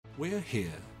We're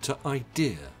here to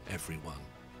idea everyone,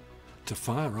 to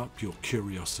fire up your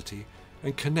curiosity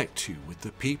and connect you with the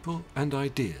people and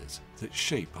ideas that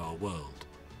shape our world.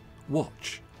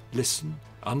 Watch, listen,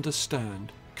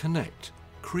 understand, connect,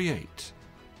 create.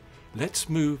 Let's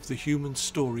move the human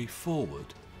story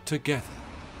forward together.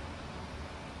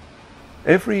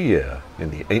 Every year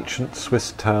in the ancient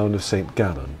Swiss town of St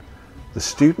Gallen, the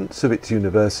students of its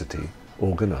university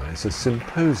organise a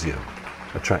symposium,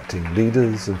 attracting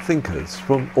leaders and thinkers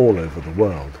from all over the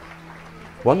world.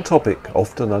 One topic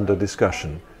often under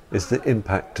discussion is the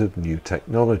impact of new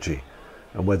technology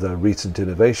and whether recent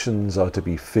innovations are to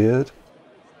be feared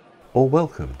or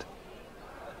welcomed.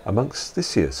 Amongst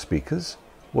this year's speakers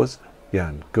was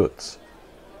Jan Goetz,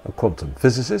 a quantum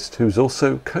physicist who's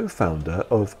also co-founder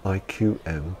of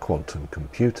IQM Quantum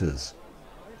Computers.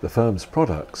 The firm's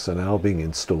products are now being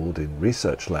installed in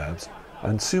research labs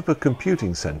and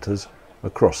supercomputing centres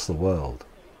across the world.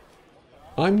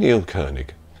 I'm Neil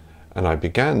Koenig, and I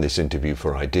began this interview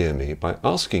for ideaXme by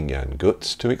asking Jan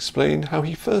Goetz to explain how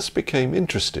he first became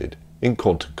interested in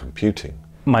quantum computing.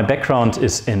 My background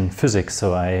is in physics,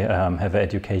 so I have an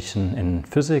education in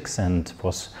physics and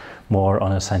was more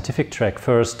on a scientific track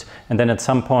first. And then at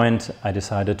some point I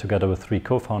decided, together with three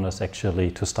co-founders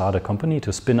actually, to start a company,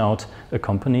 to spin out a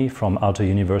company from Aalto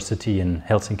University in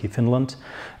Helsinki, Finland.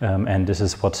 And this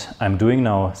is what I'm doing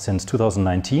now since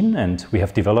 2019. And we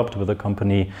have developed with the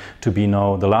company to be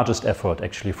now the largest effort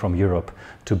actually from Europe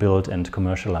to build and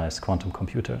commercialize quantum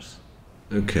computers.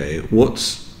 Okay,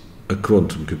 what's a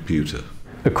quantum computer?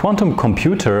 A quantum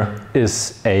computer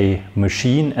is a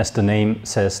machine, as the name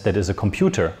says, that is a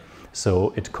computer.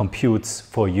 So it computes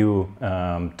for you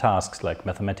tasks like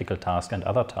mathematical tasks and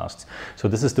other tasks. So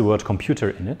this is the word computer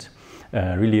in it.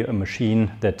 Really a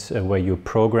machine that where you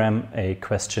program a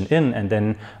question in, and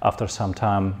then after some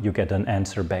time you get an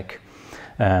answer back.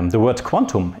 The word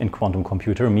quantum in quantum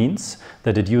computer means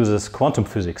that it uses quantum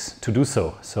physics to do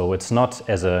so. So it's not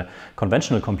as a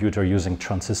conventional computer using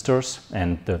transistors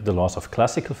and the laws of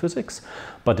classical physics,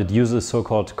 but it uses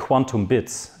so-called quantum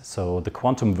bits, so the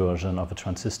quantum version of a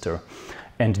transistor.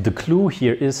 And the clue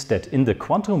here is that in the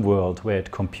quantum world where it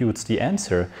computes the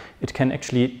answer, it can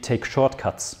actually take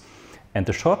shortcuts. And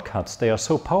the shortcuts, they are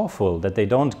so powerful that they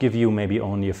don't give you maybe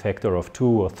only a factor of 2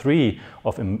 or 3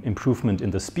 of improvement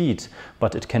in the speed,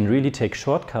 but it can really take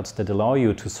shortcuts that allow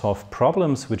you to solve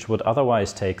problems which would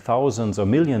otherwise take thousands or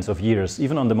millions of years,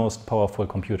 even on the most powerful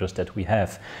computers that we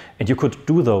have. And you could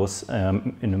do those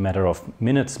in a matter of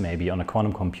minutes maybe on a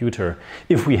quantum computer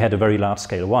if we had a very large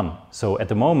scale one. So at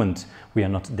the moment we are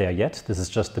not there yet. This is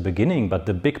just the beginning, but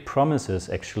the big promise is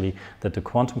actually that the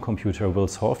quantum computer will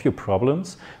solve your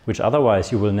problems which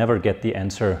otherwise you will never get the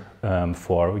answer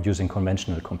for using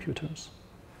conventional computers.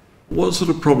 What sort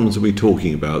of problems are we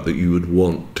talking about that you would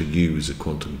want to use a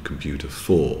quantum computer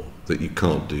for, that you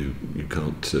can't do, you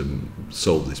can't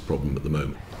solve this problem at the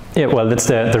moment? Yeah, well, that's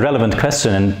the relevant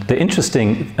question. And the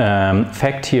interesting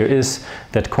fact here is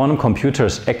that quantum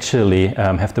computers actually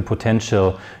have the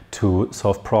potential to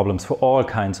solve problems for all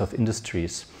kinds of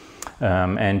industries.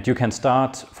 And you can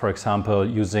start, for example,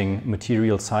 using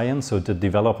material science, so the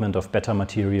development of better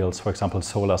materials, for example,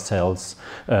 solar cells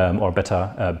or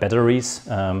better batteries,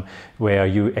 where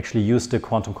you actually use the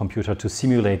quantum computer to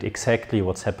simulate exactly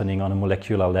what's happening on a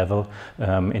molecular level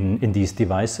in these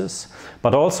devices.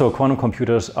 But also quantum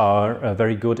computers are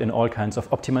very good in all kinds of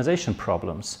optimization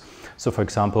problems. So for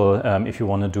example, if you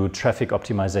want to do traffic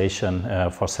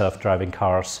optimization for self-driving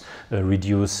cars,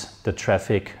 reduce the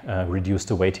traffic, reduce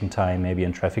the waiting time maybe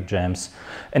in traffic jams.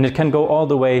 And it can go all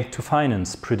the way to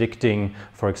finance, predicting,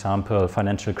 for example,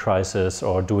 financial crisis,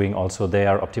 or doing also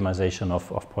their optimization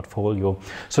of portfolio.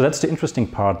 So that's the interesting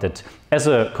part, that as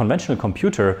a conventional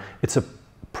computer, it's a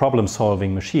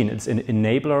problem-solving machine. It's an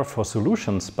enabler for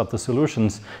solutions, but the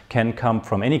solutions can come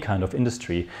from any kind of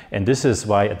industry. And this is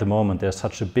why at the moment there's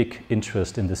such a big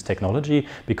interest in this technology,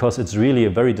 because it's really a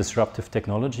very disruptive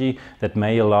technology that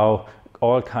may allow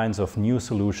all kinds of new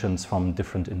solutions from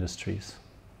different industries.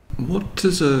 What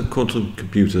does a quantum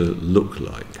computer look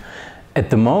like?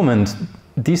 At the moment,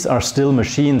 these are still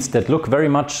machines that look very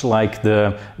much like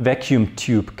the vacuum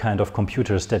tube kind of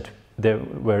computers that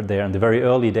were there in the very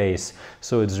early days.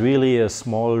 So it's really a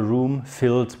small room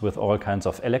filled with all kinds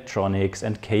of electronics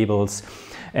and cables.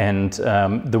 And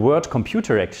the word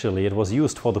computer, actually, it was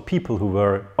used for the people who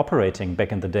were operating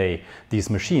back in the day these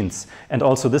machines. And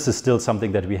also this is still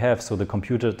something that we have. So the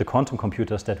quantum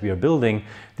computers that we are building,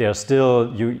 they are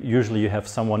still, usually you have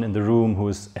someone in the room who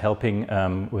is helping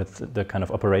with the kind of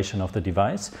operation of the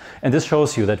device. And this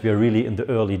shows you that we are really in the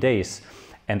early days.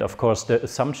 And of course, the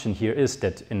assumption here is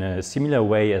that in a similar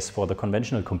way as for the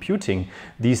conventional computing,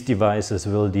 these devices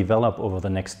will develop over the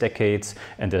next decades,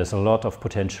 and there's a lot of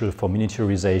potential for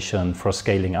miniaturization, for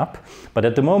scaling up. But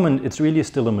at the moment, it's really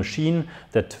still a machine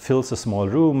that fills a small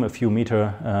room, a few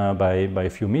meter by a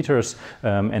few meters,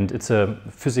 and it's a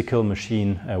physical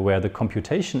machine where the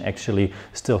computation actually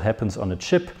still happens on a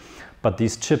chip. But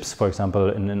these chips, for example,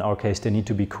 in our case, they need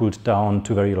to be cooled down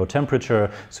to very low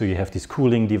temperature. So you have these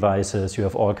cooling devices, you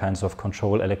have all kinds of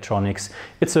control electronics.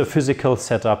 It's a physical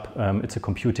setup, it's a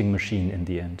computing machine in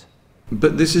the end.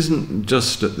 But this isn't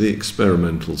just at the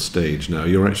experimental stage now.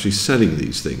 You're actually selling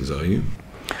these things, are you?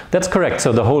 That's correct.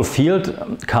 So the whole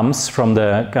field comes from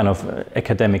the kind of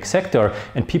academic sector,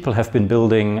 and people have been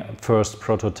building first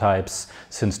prototypes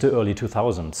since the early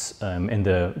 2000s in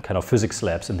the kind of physics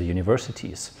labs in the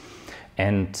universities.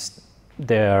 And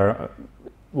there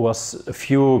was a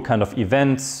few kind of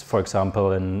events, for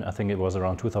example, I think it was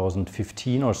around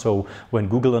 2015 or so, when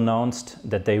Google announced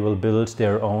that they will build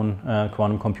their own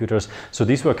quantum computers. So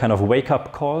these were kind of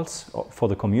wake-up calls for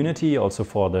the community, also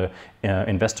for the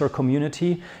investor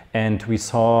community. And we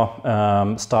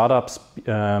saw startups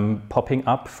popping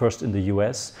up first in the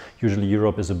US. Usually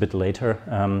Europe is a bit later.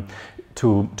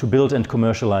 To build and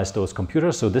commercialize those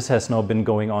computers. So this has now been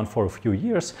going on for a few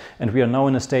years, and we are now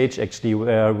in a stage actually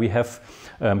where we have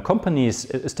companies,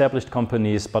 established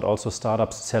companies, but also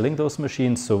startups selling those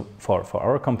machines. So for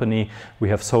our company, we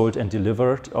have sold and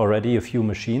delivered already a few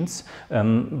machines,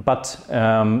 but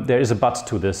there is a but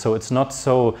to this. So it's not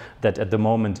so that at the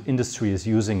moment industry is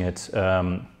using it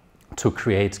to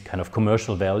create kind of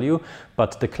commercial value,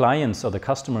 but the clients or the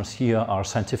customers here are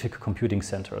scientific computing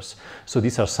centers. So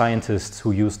these are scientists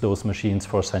who use those machines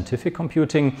for scientific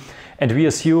computing, and we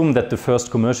assume that the first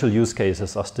commercial use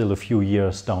cases are still a few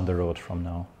years down the road from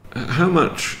now. How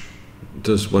much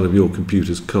does one of your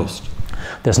computers cost?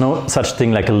 There's no such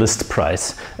thing like a list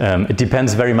price. It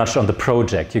depends very much on the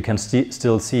project. You can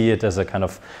still see it as a kind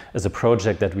of as a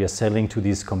project that we are selling to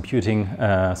these computing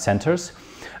centers.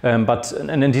 And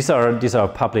then these are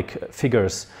public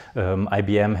figures.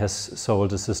 IBM has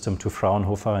sold a system to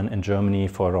Fraunhofer in Germany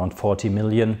for around 40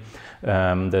 million.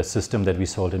 The system that we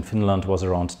sold in Finland was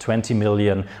around 20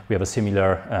 million. We have a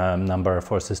similar number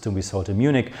for a system we sold in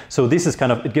Munich. So this is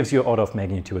kind of, it gives you an order of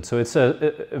magnitude. So it's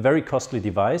a very costly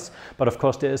device, but of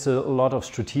course there is a lot of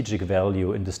strategic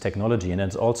value in this technology. And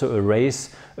it's also a race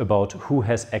about who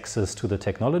has access to the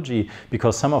technology,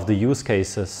 because some of the use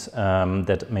cases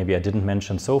that maybe I didn't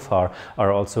mention so far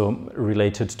are also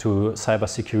related to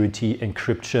cybersecurity,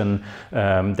 encryption.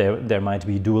 There might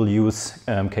be dual use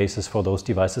cases for those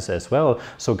devices as well.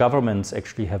 So governments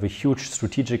actually have a huge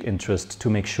strategic interest to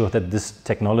make sure that this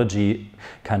technology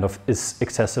kind of is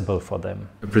accessible for them.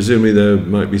 Presumably there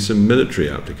might be some military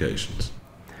applications.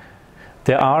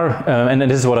 There are, and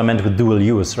this is what I meant with dual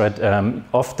use, right?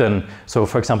 Often, so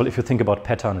for example, if you think about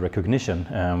pattern recognition,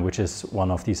 which is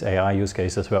one of these AI use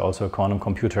cases where also a quantum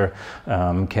computer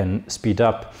can speed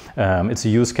up, it's a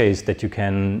use case that you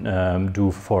can do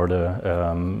for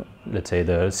the, let's say,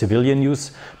 the civilian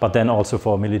use, but then also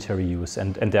for military use,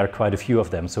 and there are quite a few of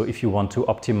them. So if you want to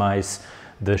optimize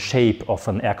the shape of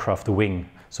an aircraft wing,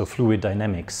 so fluid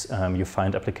dynamics, you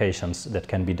find applications that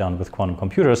can be done with quantum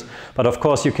computers. But of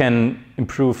course you can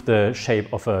improve the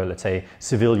shape of a, let's say,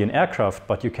 civilian aircraft,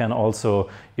 but you can also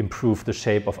improve the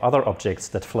shape of other objects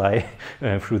that fly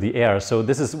through the air. So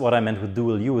this is what I meant with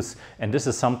dual use. And this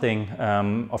is something,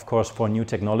 of course, for new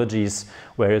technologies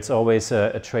where it's always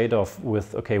a trade-off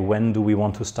with, okay, when do we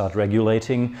want to start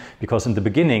regulating? Because in the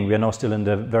beginning, we are now still in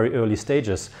the very early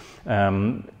stages.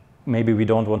 Maybe we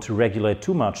don't want to regulate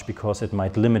too much because it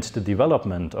might limit the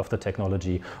development of the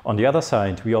technology. On the other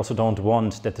side, we also don't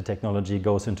want that the technology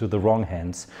goes into the wrong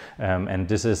hands. And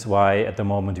this is why at the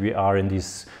moment we are in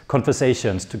these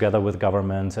conversations together with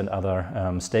governments and other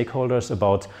stakeholders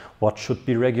about what should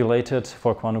be regulated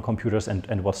for quantum computers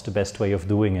and what's the best way of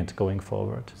doing it going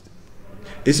forward.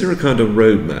 Is there a kind of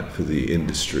roadmap for the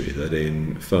industry that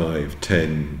in 5,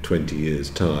 10, 20 years'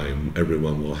 time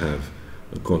everyone will have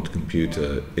a quantum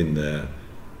computer in their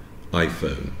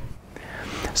iPhone?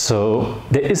 So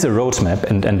there is a roadmap,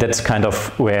 and that's kind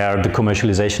of where the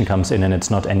commercialization comes in, and it's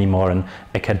not anymore an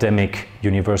academic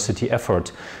university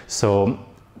effort. So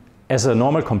as a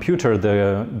normal computer,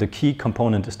 the key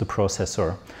component is the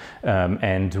processor.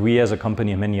 And we as a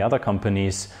company and many other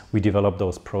companies, we develop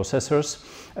those processors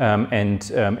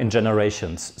in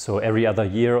generations. So every other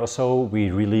year or so,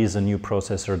 we release a new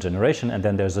processor generation, and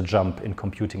then there's a jump in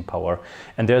computing power.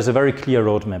 And there's a very clear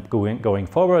roadmap going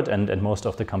forward, and most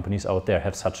of the companies out there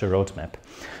have such a roadmap.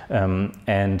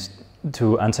 And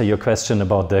to answer your question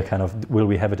about the kind of, will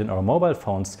we have it in our mobile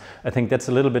phones? I think that's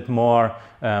a little bit more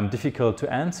difficult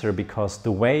to answer, because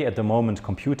the way at the moment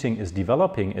computing is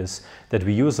developing is that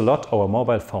we use a lot our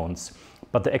mobile phones,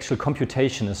 but the actual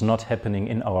computation is not happening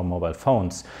in our mobile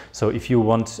phones. So if you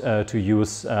want to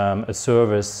use a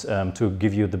service to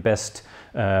give you the best,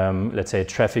 let's say,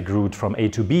 traffic route from A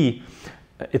to B,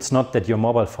 it's not that your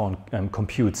mobile phone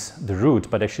computes the route,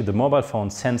 but actually the mobile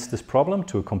phone sends this problem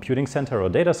to a computing center or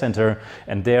data center,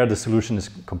 and there the solution is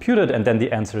computed, and then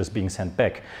the answer is being sent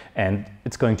back. And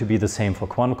it's going to be the same for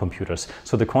quantum computers.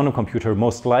 So the quantum computer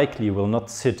most likely will not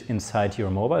sit inside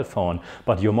your mobile phone,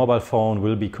 but your mobile phone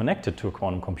will be connected to a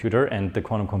quantum computer, and the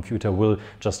quantum computer will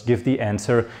just give the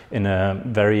answer in a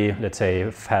very, let's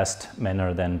say, fast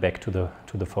manner then back to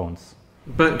the phones.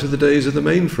 Back to the days of the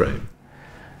mainframe.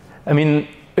 I mean,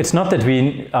 it's not that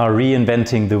we are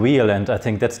reinventing the wheel, and I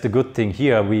think that's the good thing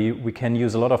here. We can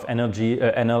use a lot of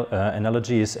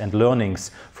analogies and learnings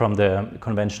from the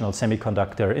conventional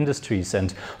semiconductor industries,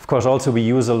 and of course also we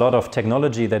use a lot of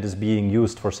technology that is being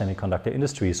used for semiconductor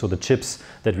industry. So the chips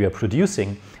that we are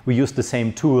producing, we use the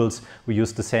same tools, we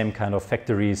use the same kind of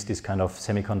factories, these kind of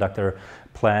semiconductor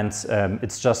plants.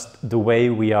 It's just the way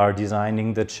we are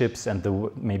designing the chips and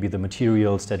maybe the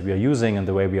materials that we are using and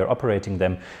the way we are operating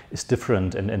them is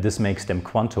different, and this makes them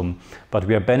quantum. But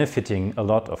we are benefiting a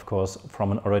lot, of course,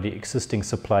 from an already existing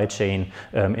supply chain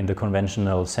in the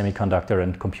conventional semiconductor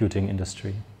and computing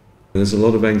industry. There's a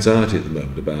lot of anxiety at the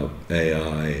moment about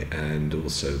AI and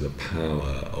also the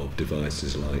power of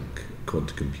devices like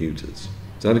quantum computers.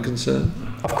 Is that a concern?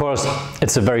 Of course,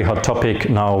 it's a very hot topic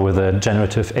now with the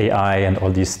generative AI and all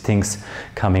these things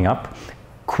coming up.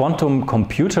 Quantum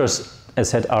computers, as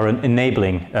I said, are an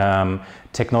enabling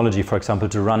technology, for example,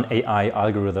 to run AI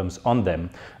algorithms on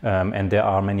them. And there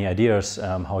are many ideas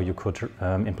how you could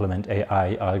implement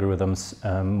AI algorithms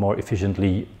more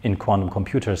efficiently in quantum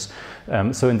computers.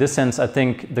 So in this sense, I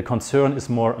think the concern is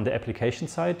more on the application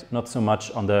side, not so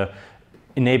much on the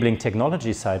enabling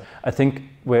technology side. I think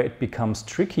where it becomes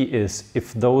tricky is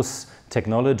if those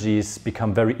technologies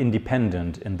become very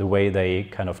independent in the way they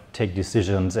kind of take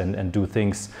decisions and do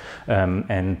things.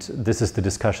 And this is the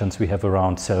discussions we have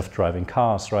around self-driving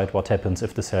cars, right? What happens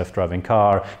if the self-driving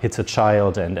car hits a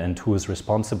child, and who is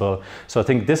responsible? So I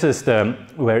think this is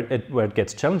where it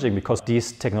gets challenging, because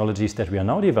these technologies that we are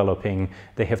now developing,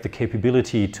 they have the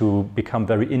capability to become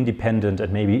very independent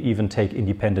and maybe even take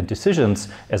independent decisions.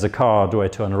 As a car, do I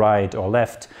turn right or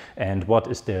left? And what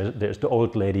is there? There's the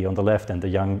old lady on the left and the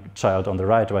young child on the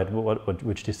right,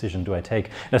 which decision do I take?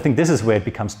 And I think this is where it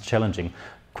becomes challenging.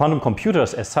 Quantum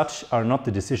computers as such are not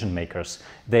the decision makers.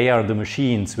 They are the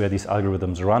machines where these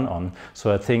algorithms run on.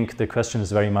 So I think the question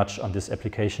is very much on this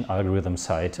application algorithm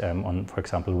side, for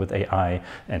example, with AI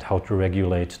and how to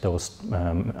regulate those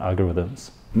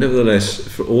algorithms. Nevertheless,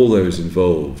 for all those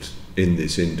involved in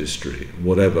this industry,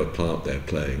 whatever part they're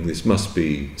playing, this must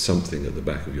be something at the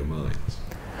back of your minds.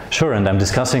 Sure, and I'm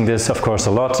discussing this, of course,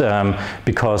 a lot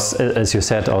because, as you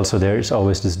said, also there is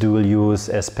always this dual use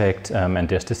aspect, and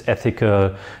there's this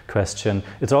ethical question.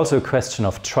 It's also a question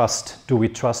of trust. Do we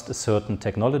trust a certain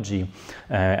technology?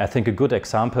 I think a good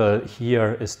example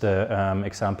here is the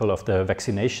example of the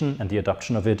vaccination and the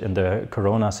adoption of it in the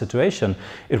corona situation.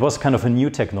 It was kind of a new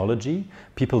technology.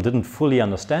 People didn't fully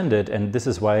understand it, and this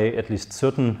is why at least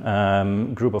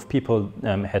certain group of people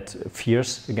had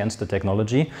fears against the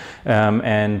technology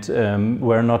and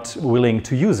were not willing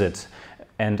to use it.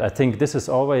 And I think this is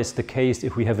always the case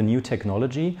if we have a new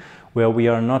technology where we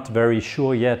are not very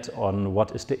sure yet on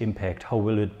what is the impact, how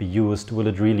will it be used, will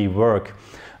it really work?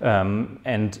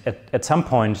 And at some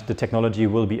point the technology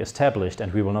will be established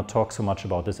and we will not talk so much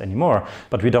about this anymore,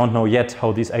 but we don't know yet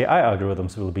how these AI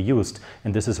algorithms will be used,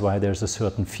 and this is why there's a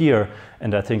certain fear.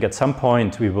 And I think at some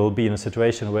point we will be in a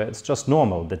situation where it's just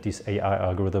normal that these AI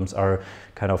algorithms are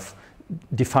kind of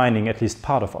defining at least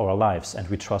part of our lives, and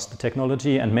we trust the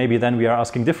technology, and maybe then we are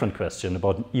asking different questions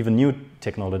about even new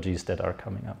technologies that are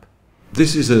coming up.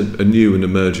 This is a new and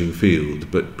emerging field,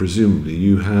 but presumably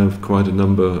you have quite a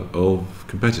number of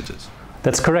competitors.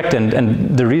 That's correct,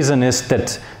 and the reason is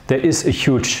that there is a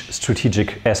huge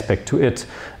strategic aspect to it,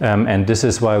 and this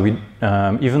is why we,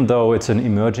 even though it's an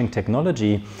emerging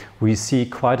technology, we see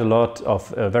quite a lot of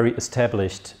very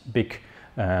established big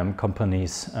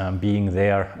companies being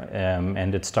there,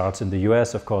 and it starts in the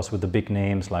US, of course, with the big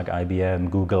names like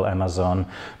IBM, Google, Amazon,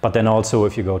 but then also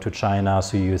if you go to China,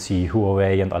 so you see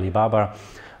Huawei and Alibaba.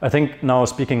 I think now,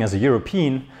 speaking as a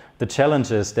European, the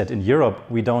challenge is that in Europe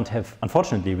we don't have,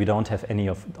 unfortunately, we don't have any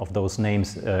of those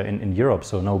names in Europe,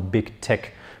 so no big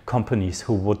tech companies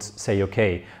who would say,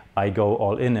 okay, I go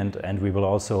all in and we will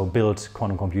also build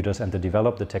quantum computers and to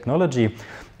develop the technology.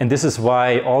 And this is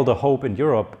why all the hope in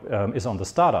Europe is on the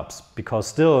startups, because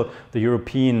still the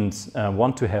Europeans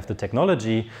want to have the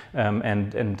technology,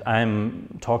 and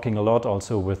I'm talking a lot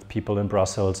also with people in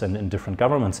Brussels and in different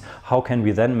governments. How can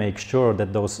we then make sure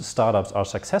that those startups are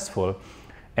successful?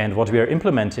 And what we are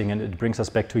implementing, and it brings us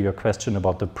back to your question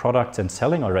about the products and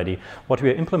selling already, what we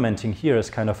are implementing here is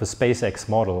kind of a SpaceX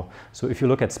model. So if you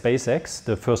look at SpaceX,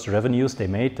 the first revenues they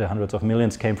made, the hundreds of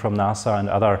millions, came from NASA and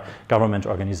other government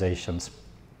organizations.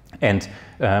 And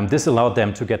this allowed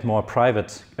them to get more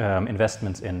private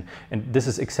investments in. And this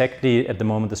is exactly at the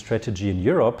moment the strategy in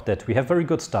Europe, that we have very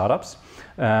good startups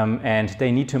and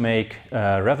they need to make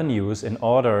revenues in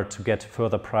order to get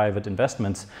further private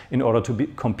investments in order to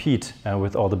compete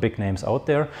with all the big names out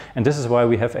there. And this is why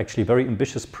we have actually very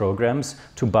ambitious programs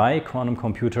to buy quantum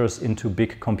computers into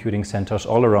big computing centers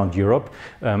all around Europe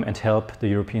and help the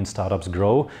European startups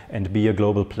grow and be a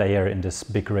global player in this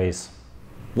big race.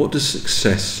 What does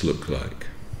success look like?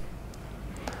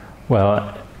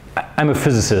 Well, I'm a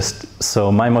physicist, so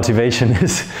my motivation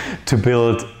is to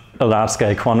build a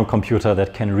large-scale quantum computer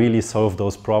that can really solve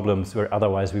those problems where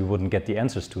otherwise we wouldn't get the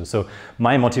answers to. So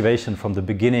my motivation from the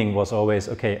beginning was always,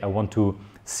 okay, I want to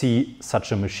see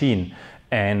such a machine.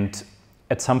 And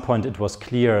at some point it was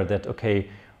clear that, okay,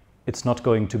 it's not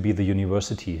going to be the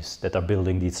universities that are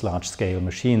building these large-scale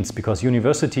machines, because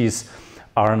universities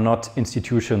are not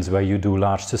institutions where you do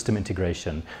large system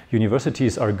integration.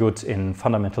 Universities are good in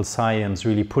fundamental science,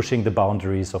 really pushing the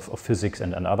boundaries of physics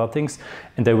and other things,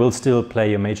 and they will still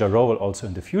play a major role also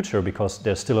in the future, because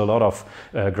there's still a lot of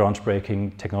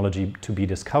groundbreaking technology to be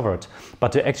discovered.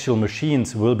 But the actual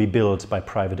machines will be built by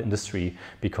private industry,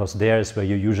 because there is where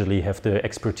you usually have the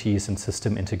expertise in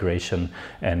system integration.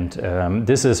 And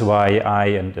this is why I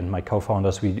and my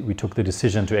co-founders, we took the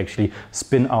decision to actually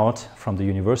spin out from the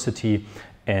university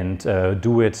and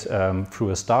do it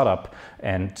through a startup.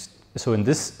 And so in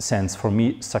this sense, for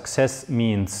me, success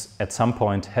means at some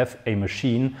point have a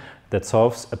machine that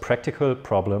solves a practical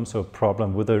problem, so a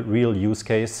problem with a real use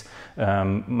case,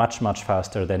 much, much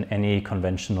faster than any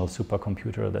conventional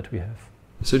supercomputer that we have.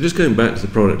 So just going back to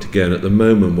the product again, at the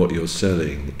moment what you're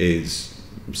selling is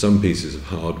some pieces of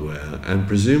hardware and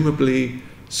presumably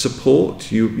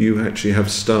support. You actually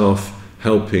have staff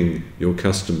helping your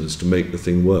customers to make the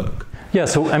thing work. Yeah,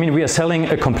 so I mean, we are selling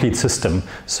a complete system.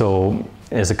 So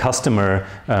as a customer,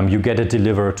 you get it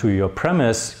delivered to your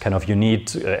premise. Kind of, you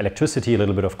need electricity, a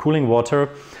little bit of cooling water.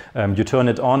 You turn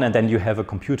it on, and then you have a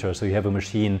computer. So you have a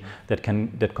machine that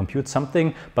computes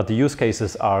something. But the use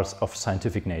cases are of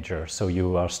scientific nature. So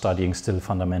you are studying still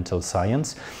fundamental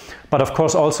science. But of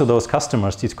course, also those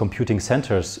customers, these computing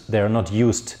centers, they are not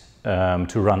used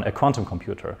to run a quantum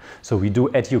computer. So we do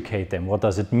educate them. What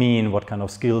does it mean? What kind of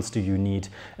skills do you need?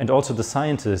 And also the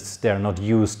scientists, they are not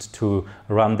used to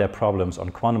run their problems on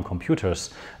quantum computers.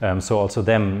 So also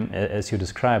them, as you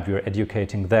described, you're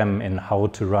educating them in how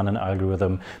to run an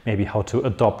algorithm, maybe how to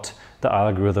adopt the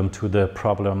algorithm to the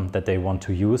problem that they want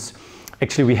to use.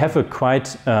 Actually, we have a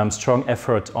quite strong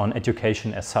effort on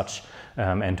education as such.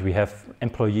 And we have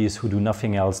employees who do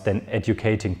nothing else than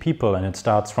educating people, and it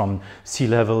starts from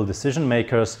C-level decision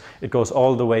makers. It goes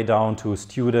all the way down to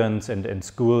students and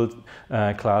school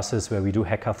classes where we do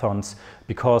hackathons,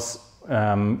 because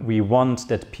we want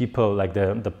that people, like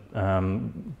the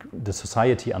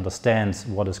society, understands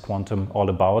what is quantum all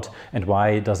about and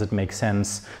why does it make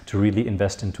sense to really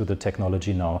invest into the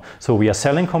technology now. So we are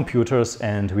selling computers,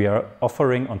 and we are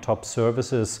offering on top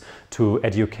services to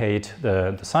educate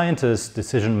the scientists,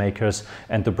 decision makers,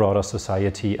 and the broader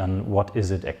society on what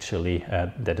is it actually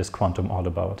that is quantum all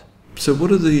about. So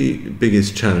what are the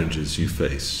biggest challenges you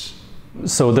face?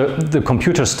 So the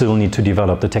computers still need to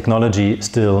develop, the technology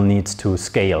still needs to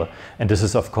scale, and this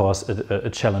is of course a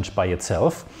challenge by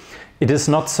itself. It is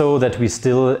not so that we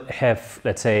still have,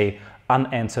 let's say,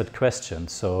 unanswered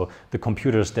questions. So the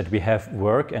computers that we have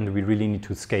work, and we really need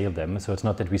to scale them. So it's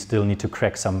not that we still need to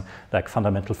crack some like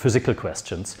fundamental physical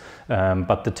questions,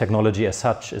 but the technology as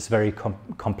such is very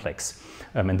complex.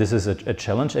 And this is a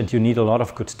challenge, and you need a lot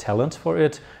of good talent for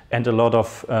it and a lot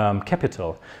of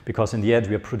capital, because in the end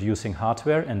we are producing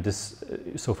hardware, and this,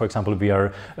 so for example, we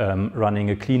are running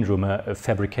a clean room, a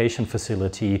fabrication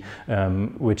facility,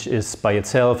 which is by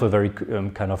itself a very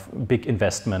kind of big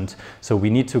investment. So we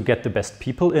need to get the best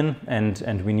people in,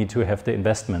 and we need to have the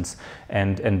investments,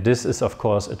 and this is of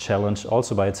course a challenge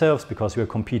also by itself, because we are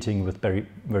competing with very,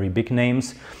 very big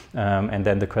names, and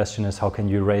then the question is, how can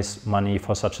you raise money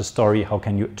for such a story? How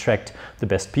can you attract the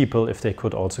best people if they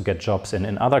could also get jobs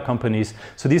in other companies?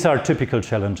 So these are typical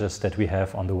challenges that we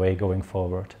have on the way going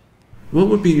forward. What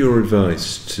would be your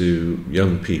advice to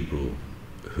young people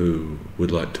who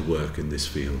would like to work in this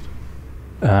field?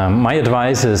 My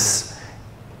advice is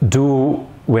do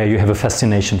where you have a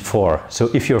fascination for. So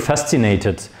if you're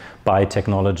fascinated by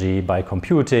technology, by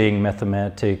computing,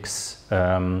 mathematics,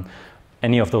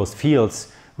 any of those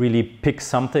fields, really pick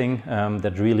something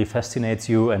that really fascinates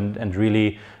you and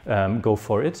really go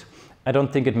for it. I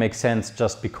don't think it makes sense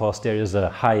just because there is a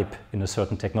hype in a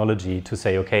certain technology to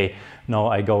say, okay, now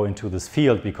I go into this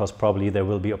field because probably there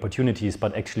will be opportunities,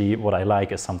 but actually what I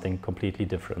like is something completely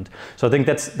different. So I think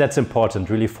that's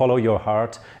important. Really follow your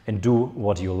heart and do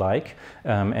what you like,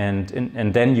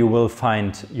 and then you will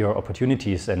find your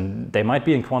opportunities, and they might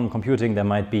be in quantum computing, they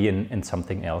might be in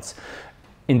something else.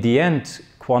 In the end,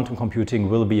 quantum computing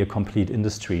will be a complete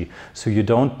industry, so you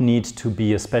don't need to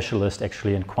be a specialist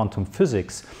actually in quantum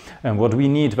physics. And what we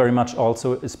need very much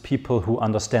also is people who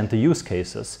understand the use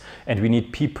cases, and we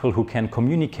need people who can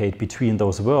communicate between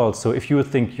those worlds. So if you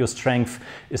think your strength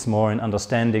is more in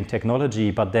understanding technology,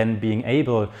 but then being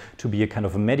able to be a kind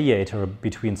of a mediator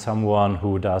between someone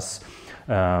who does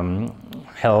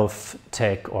health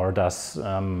tech or does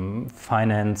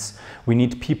finance, we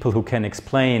need people who can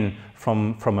explain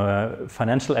from a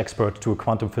financial expert to a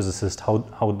quantum physicist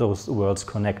how those worlds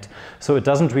connect. So it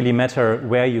doesn't really matter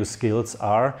where your skills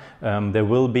are, there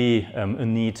will be a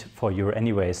need for you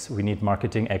anyways. We need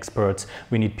marketing experts,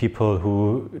 we need people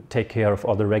who take care of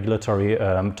all the regulatory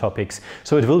topics.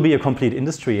 So it will be a complete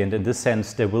industry, and in this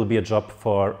sense there will be a job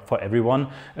for everyone.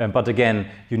 But again,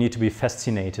 you need to be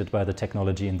fascinated by the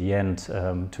technology in the end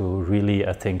to really,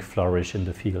 I think, flourish in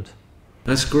the field.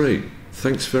 That's great.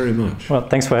 Thanks very much. Well,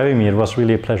 thanks for having me. It was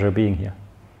really a pleasure being here.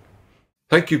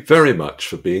 Thank you very much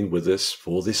for being with us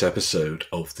for this episode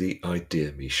of the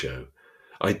IdeaXme show.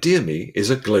 IdeaXme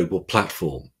is a global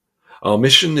platform. Our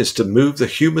mission is to move the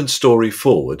human story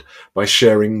forward by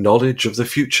sharing knowledge of the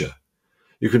future.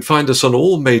 You can find us on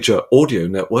all major audio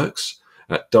networks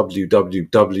at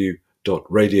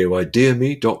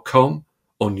www.radioideaxme.com,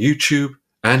 on YouTube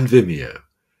and Vimeo.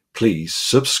 Please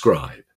subscribe.